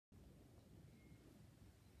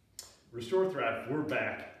Restore Thrive, we're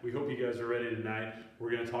back. We hope you guys are ready tonight.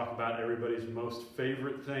 We're going to talk about everybody's most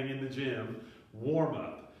favorite thing in the gym,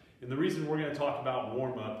 warm-up. And the reason we're going to talk about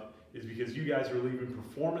warm-up is because you guys are leaving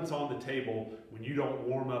performance on the table when you don't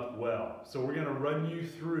warm up well. So we're going to run you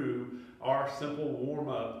through our simple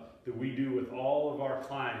warm-up that we do with all of our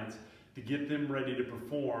clients to get them ready to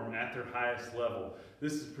perform at their highest level.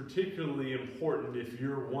 This is particularly important if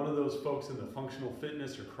you're one of those folks in the functional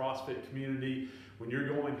fitness or CrossFit community, when you're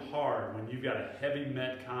going hard, when you've got a heavy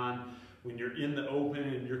Metcon, when you're in the open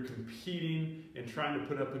and you're competing and trying to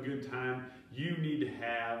put up a good time, you need to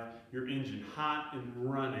have your engine hot and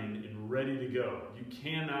running and ready to go. You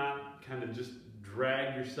cannot kind of just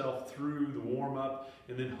drag yourself through the warm-up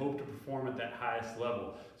and then hope to perform at that highest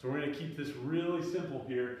level. So we're going to keep this really simple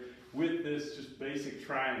here with this just basic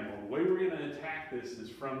triangle. The way we're going to attack this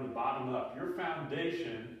is from the bottom up. Your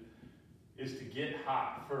foundation is to get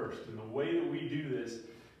hot first, and the way that we do this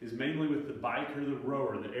is mainly with the bike or the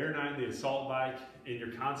rower, the Air 9, the Assault bike, and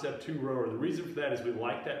your Concept 2 rower. The reason for that is we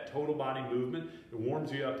like that total body movement. It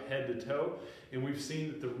warms you up head to toe, and we've seen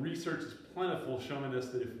that the research is plentiful showing us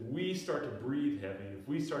that if we start to breathe heavy, if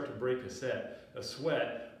we start to break a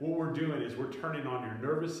sweat, what we're doing is we're turning on your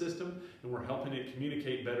nervous system and we're helping it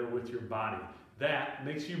communicate better with your body. That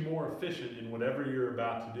makes you more efficient in whatever you're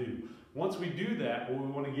about to do. Once we do that, what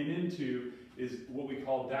we want to get into is what we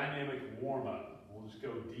call dynamic warm-up. We'll just go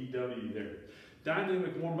DW there.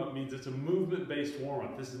 Dynamic warm-up means it's a movement-based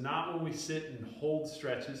warm-up. This is not when we sit and hold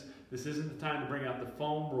stretches. This isn't the time to bring out the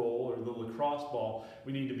foam roll or the lacrosse ball.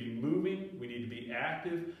 We need to be moving. We need to be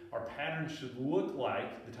active. Our pattern should look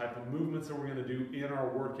like the type of movements that we're going to do in our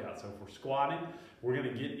workout. So if we're squatting, we're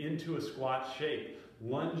going to get into a squat shape.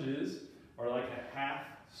 Lunges are like a half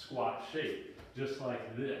squat shape, just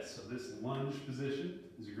like this. So this lunge position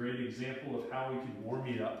is a great example of how we can warm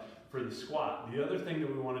you up for the squat. The other thing that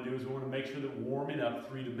we want to do is we want to make sure that we're warming up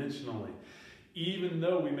three-dimensionally. Even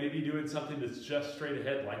though we may be doing something that's just straight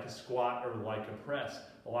ahead, like a squat or like a press,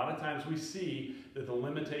 a lot of times we see that the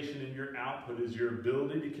limitation in your output is your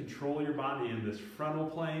ability to control your body in this frontal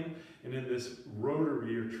plane and in this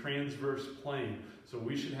rotary or transverse plane. So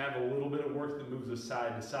we should have a little bit of work that moves us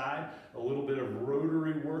side to side, a little bit of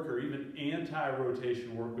rotary work or even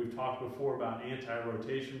anti-rotation work. We've talked before about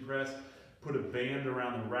anti-rotation press. Put a band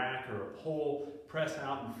around the rack or a pole, press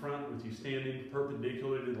out in front with you standing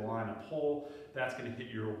perpendicular to the line of pole. That's going to hit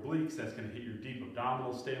your obliques, that's going to hit your deep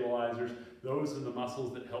abdominal stabilizers. Those are the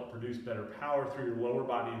muscles that help produce better power through your lower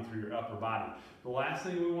body and through your upper body. The last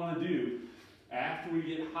thing we want to do after we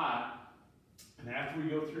get hot and after we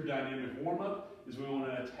go through dynamic warm-up is we want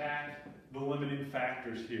to attack the limiting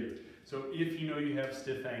factors here. So if you know you have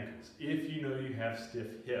stiff ankles, if you know you have stiff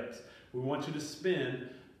hips, we want you to spend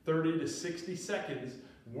 30 to 60 seconds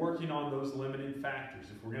working on those limiting factors.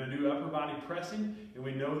 If we're going to do upper body pressing and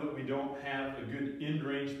we know that we don't have a good end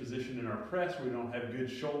range position in our press, we don't have good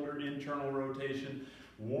shoulder internal rotation,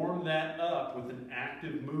 warm that up with an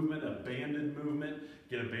active movement, a banded movement.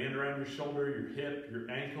 Get a band around your shoulder, your hip, your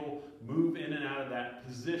ankle, move in and out of that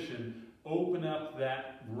position, open up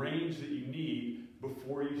that range that you need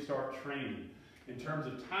before you start training. In terms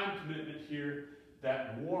of time commitment here,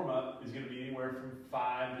 that warm-up is going to be anywhere from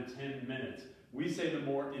 5 to 10 minutes. We say the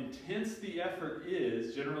more intense the effort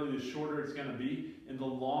is, generally the shorter it's going to be, and the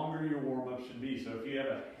longer your warm-up should be. So if you have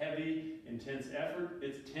a heavy, intense effort,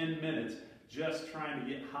 it's 10 minutes just trying to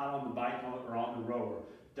get hot on the bike or on the rower.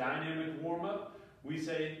 Dynamic warm-up, we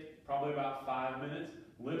say probably about 5 minutes.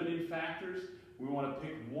 Limiting factors, we want to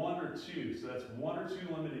pick one or two. So that's one or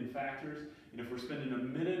two limiting factors. And if we're spending a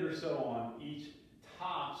minute or so on each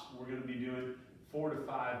tops, we're going to be doing 4 to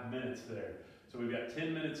 5 minutes there. So we've got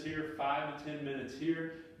 10 minutes here, 5 to 10 minutes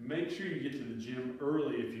here. Make sure you get to the gym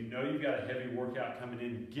early. If you know you've got a heavy workout coming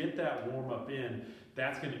in, get that warm up in.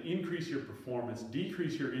 That's going to increase your performance,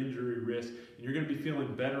 decrease your injury risk, and you're going to be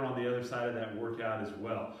feeling better on the other side of that workout as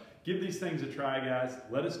well. Give these things a try, guys.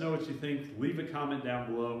 Let us know what you think. Leave a comment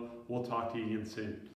down below. We'll talk to you again soon.